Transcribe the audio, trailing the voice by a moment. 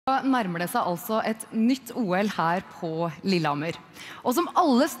nærmer det seg altså et nytt OL her på Lillehammer. Og som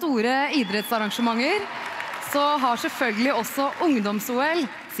alle store idrettsarrangementer, så har selvfølgelig også ungdoms-OL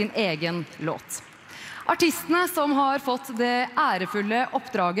sin egen låt. Artistene som har fått det ærefulle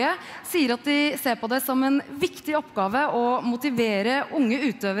oppdraget sier at de ser på det som en viktig oppgave å motivere unge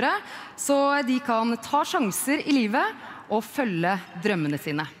utøvere, så de kan ta sjanser i livet og følge drømmene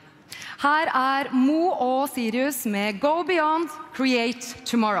sine. Her Mo og Sirius med Go Beyond, Create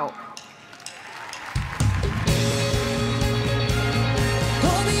Tomorrow.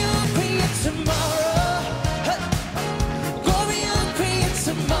 Go beyond, create tomorrow. Go beyond, create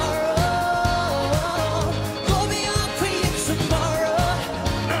tomorrow. Go beyond, create tomorrow.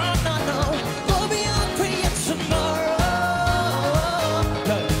 No, no, no. Go beyond, create tomorrow.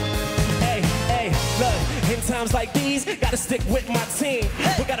 Look, hey, look. In times like these, gotta stick with my team.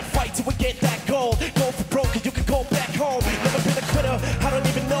 We gotta fight till we get that goal. Go for broke and you can go back home. Never been a quitter, I don't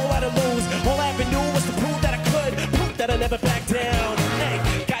even know how to lose. All I ever knew was to prove that I could, prove that I never back down. Hey,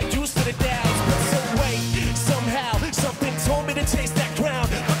 got used to the doubts, but some way, somehow, something told me to chase that ground.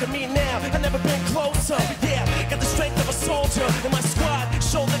 Look at me now, I never been closer. Yeah, got the strength of a soldier in my squad,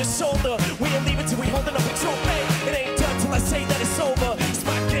 shoulder to shoulder. We ain't leaving till we holding up a trophy. It ain't done till I say that it's over. It's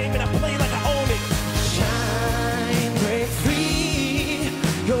my game and I play like I own it. Shine, break free.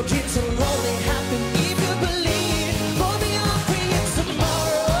 Your dreams will only happen if you believe. Go beyond, create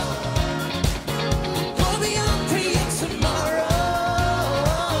tomorrow. Go beyond, create tomorrow.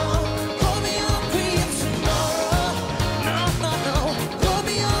 Go beyond, create tomorrow. No, no, no. Go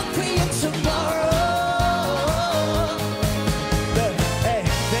beyond, create tomorrow. Look, hey,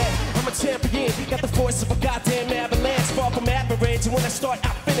 man, I'm a champion. Got the force of a goddamn avalanche. Far from average, and when I start, I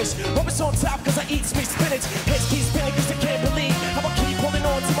finish. Always on top, cause I eat sweet spinach. Heads keep spinning, cause I can't believe how I keep holding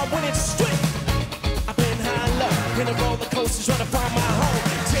on to my winning streak. I've been high and low, in a roller coaster, trying to find my home.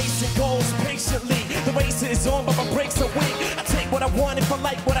 Chasing goals patiently. The race is on, but my brakes are weak. I take what I want if I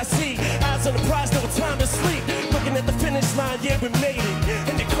like what I see. Eyes on the prize, no time to sleep. Looking at the finish line, yeah, we made